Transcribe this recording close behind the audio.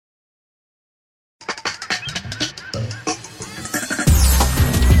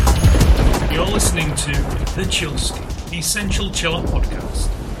to the Chillsky, the Essential Chiller Podcast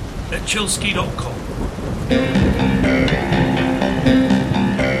at chillsky.com.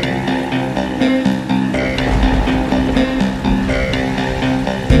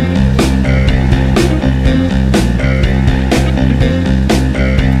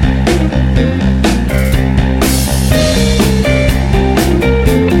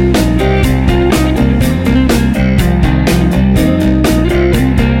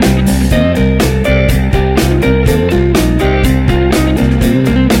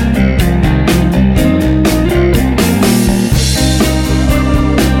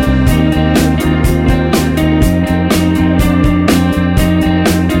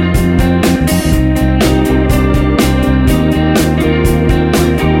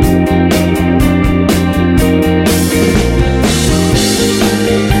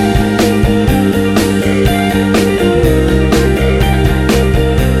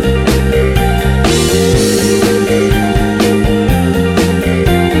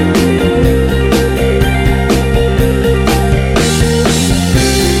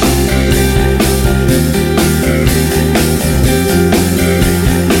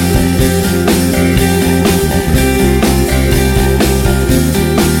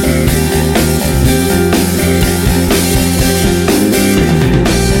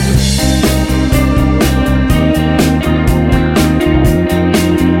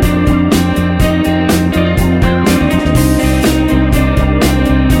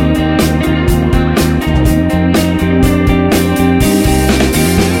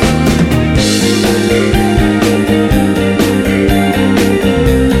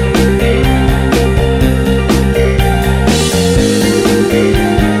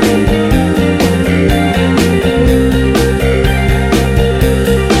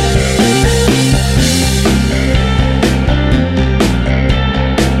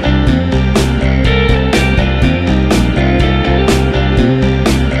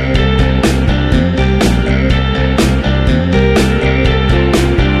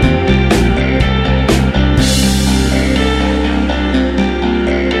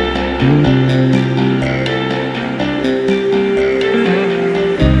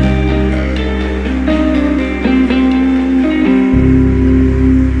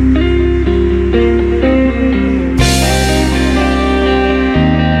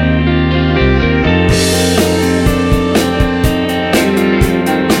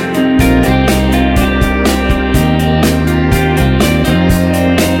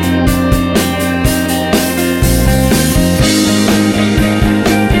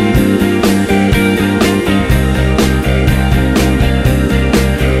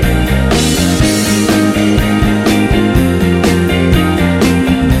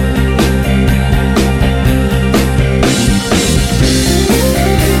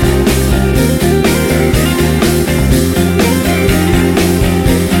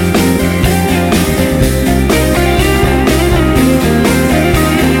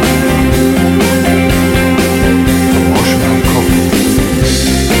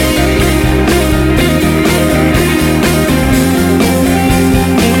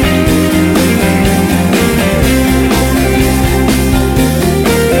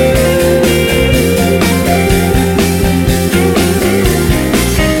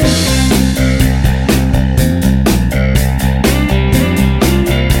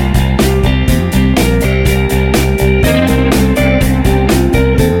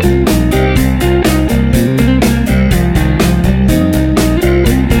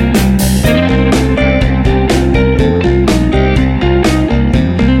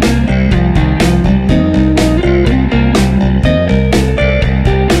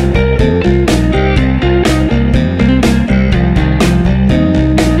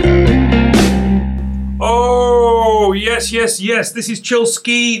 Yes, this is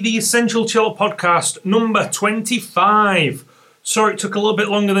Chillsky, the Essential Chiller Podcast, number 25. Sorry it took a little bit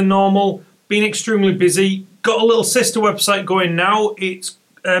longer than normal, been extremely busy. Got a little sister website going now. It's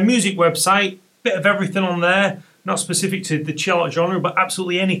a music website, bit of everything on there, not specific to the chill out genre, but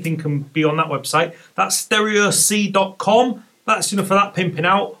absolutely anything can be on that website. That's stereosea.com. That's for that pimping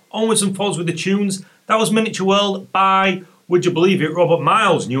out. Onwards and forwards with the tunes. That was Miniature World by, would you believe it, Robert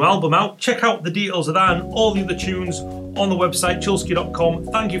Miles, new album out. Check out the details of that and all the other tunes on the website, chillsky.com.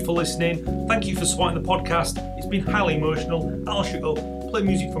 Thank you for listening. Thank you for supporting the podcast. It's been highly emotional. I'll shut up, play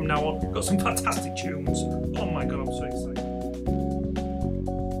music from now on. Got some fantastic tunes. Oh my God, I'm so excited.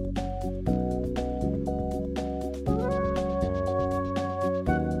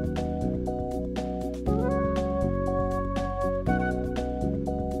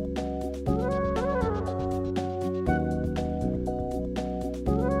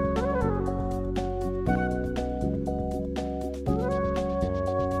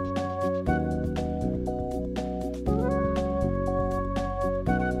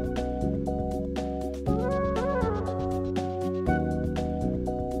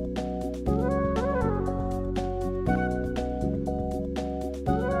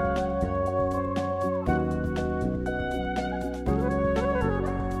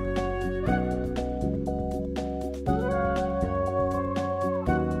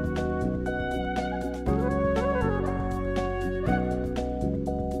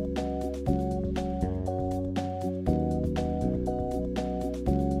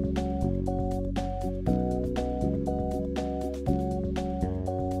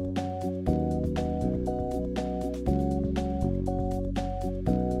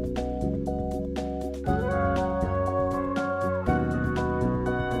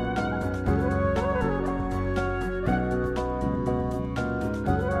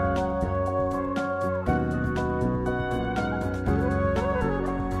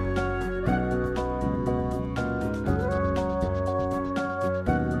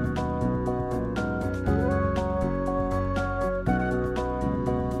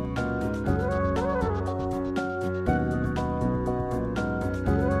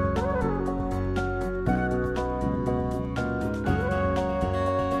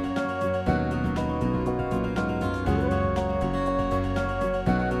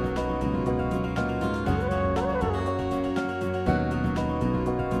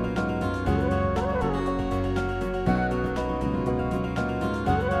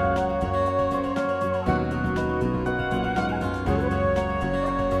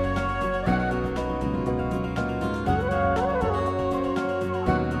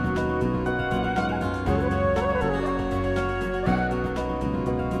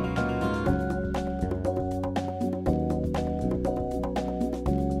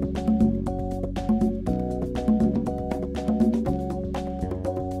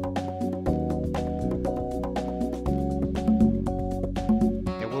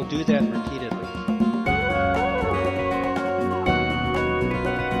 do that repeatedly.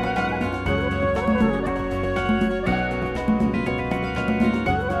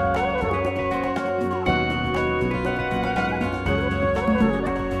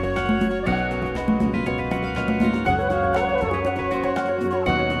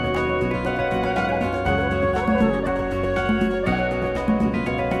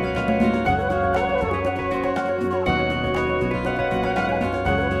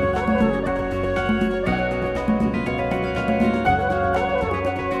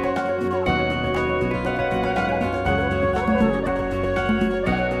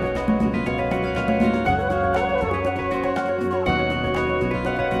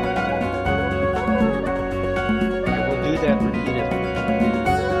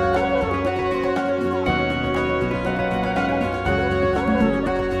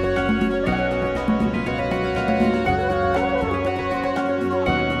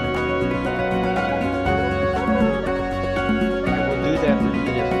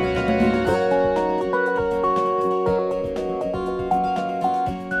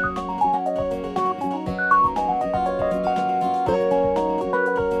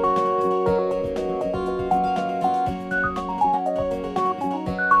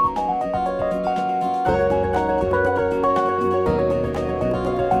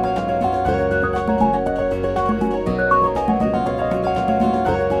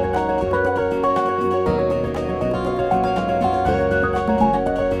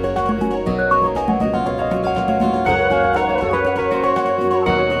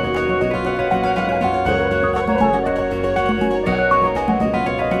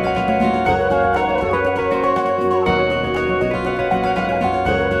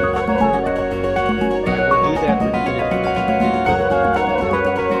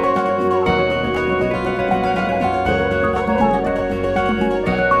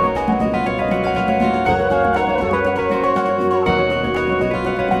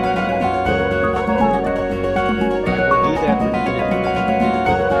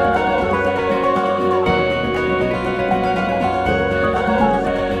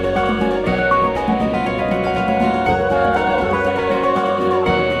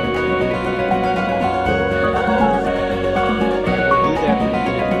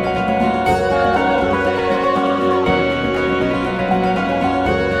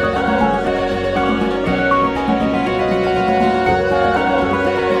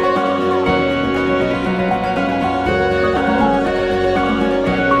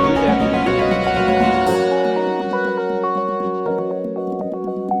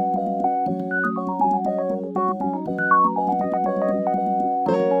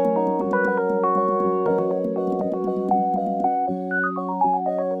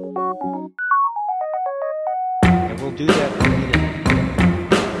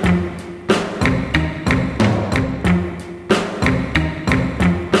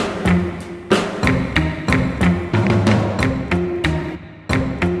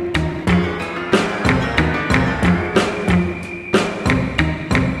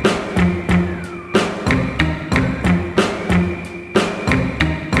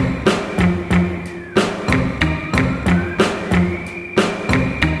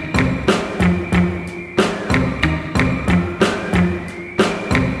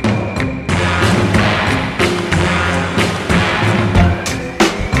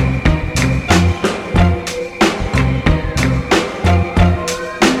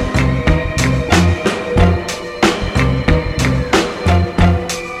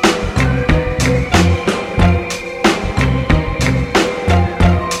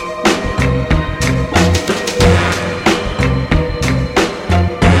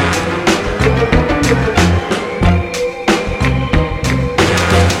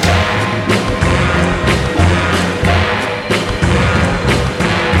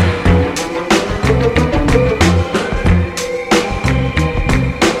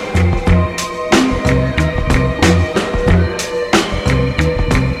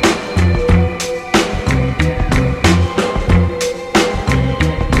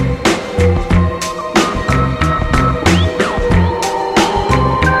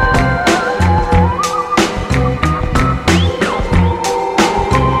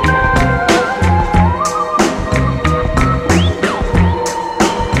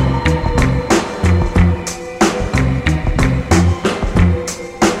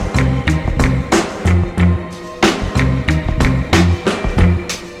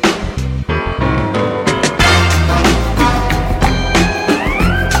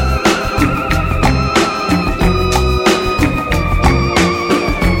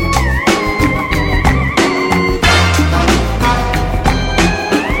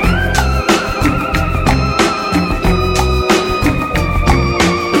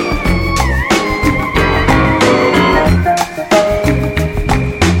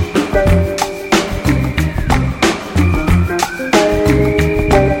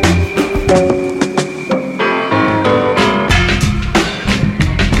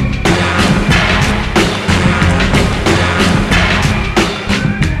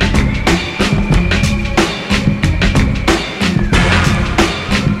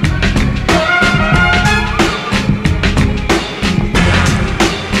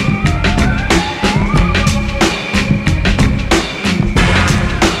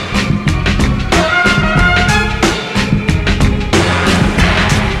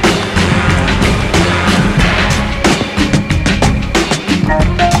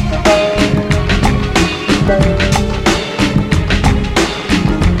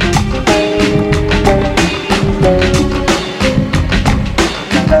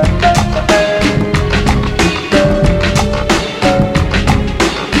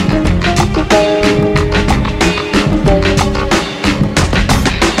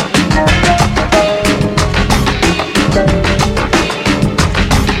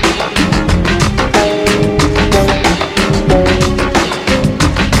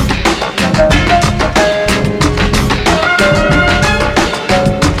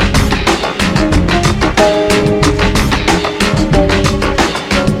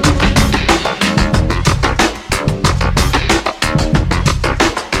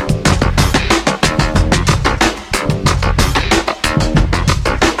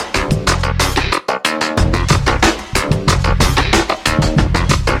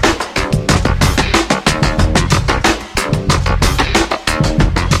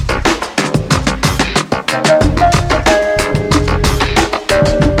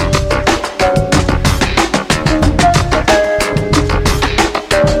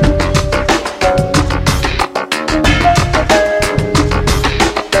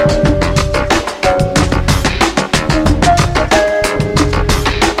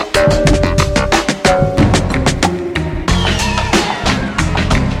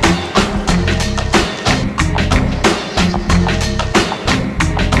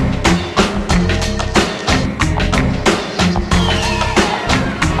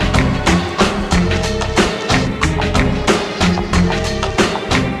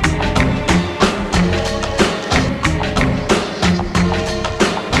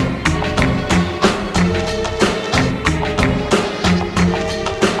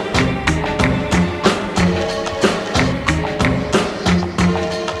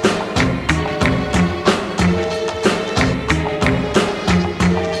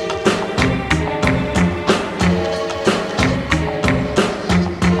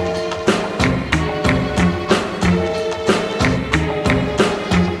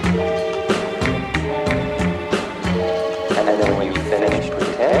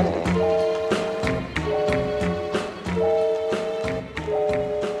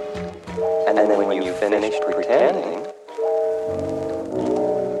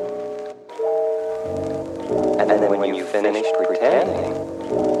 finished pretending.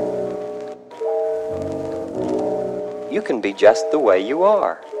 You can be just the way you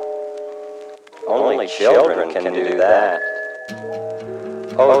are. Only children can do that.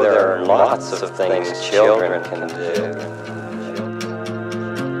 Oh, there are lots of things children can do.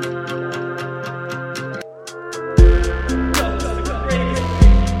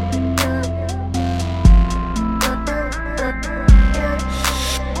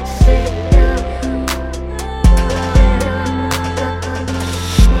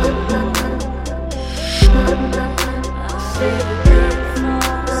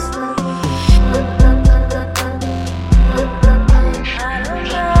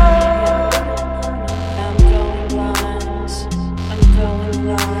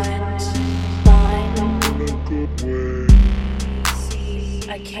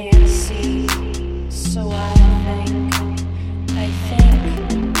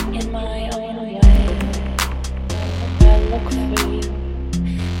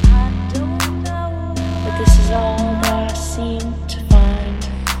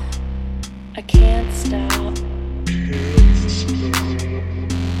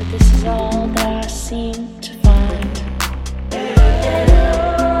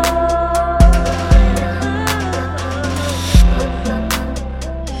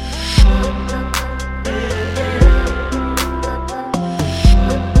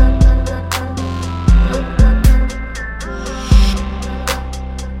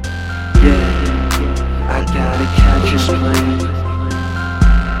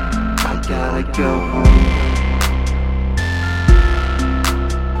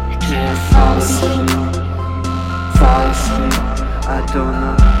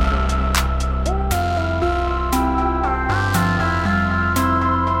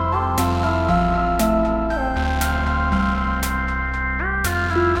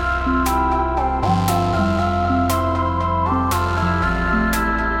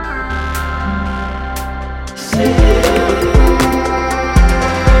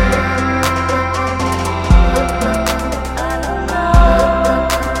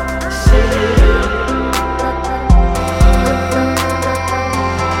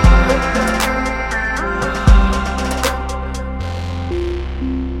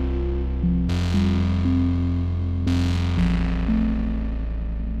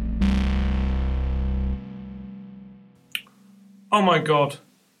 Oh my god,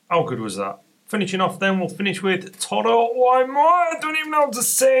 how good was that? Finishing off then, we'll finish with Toro y Moi. I don't even know how to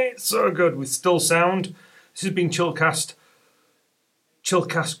say it. So good, with still sound. This has been Chillcast.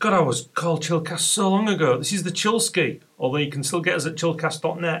 Chillcast, God, I was called Chillcast so long ago. This is the Chillsky, although you can still get us at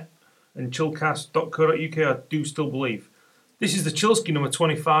chillcast.net and chillcast.co.uk, I do still believe. This is the Chillsky number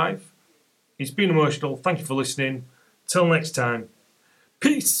 25. It's been emotional. Thank you for listening. Till next time.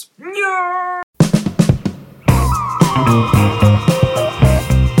 Peace. Yeah!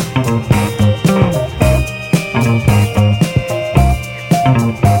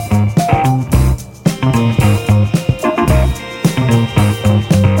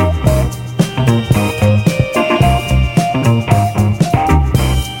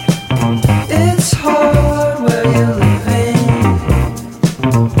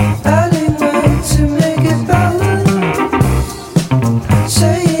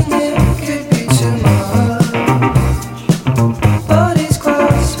 Saying it could be too much.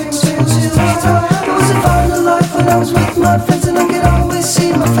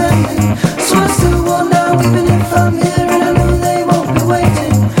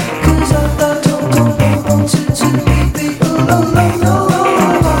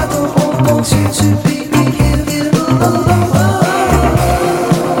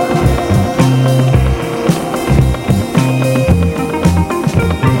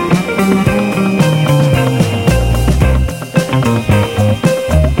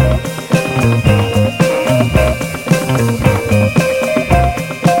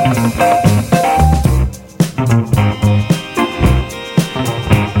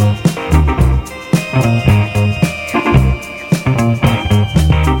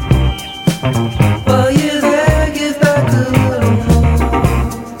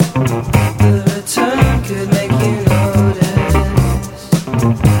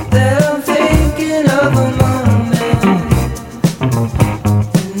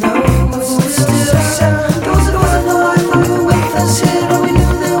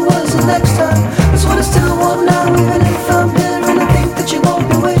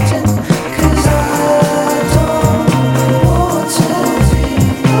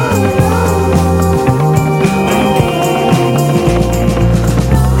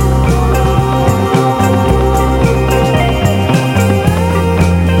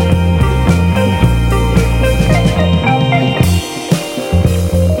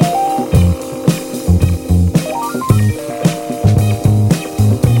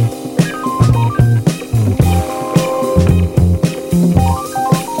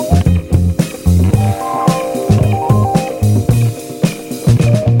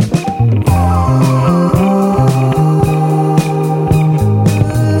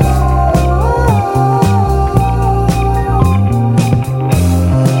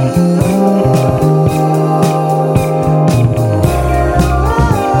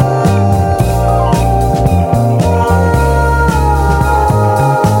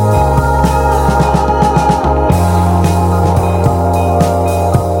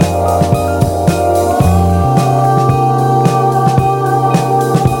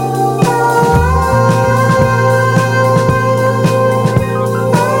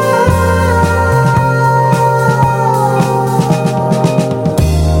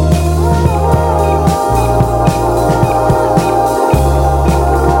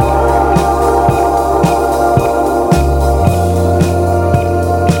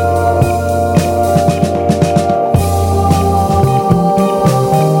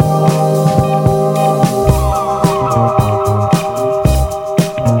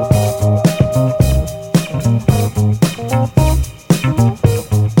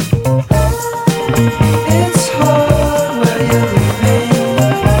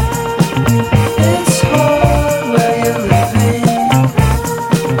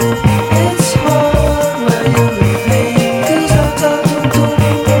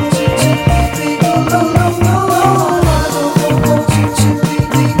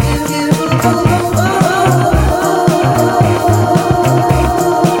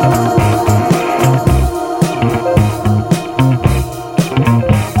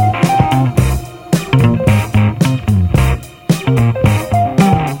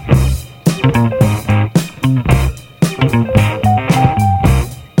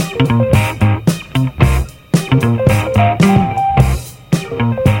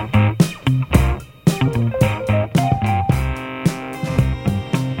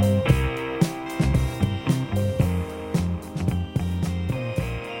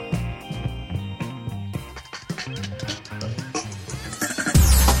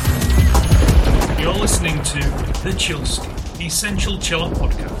 Essential Chiller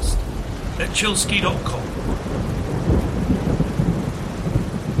Podcast at chillsky.com.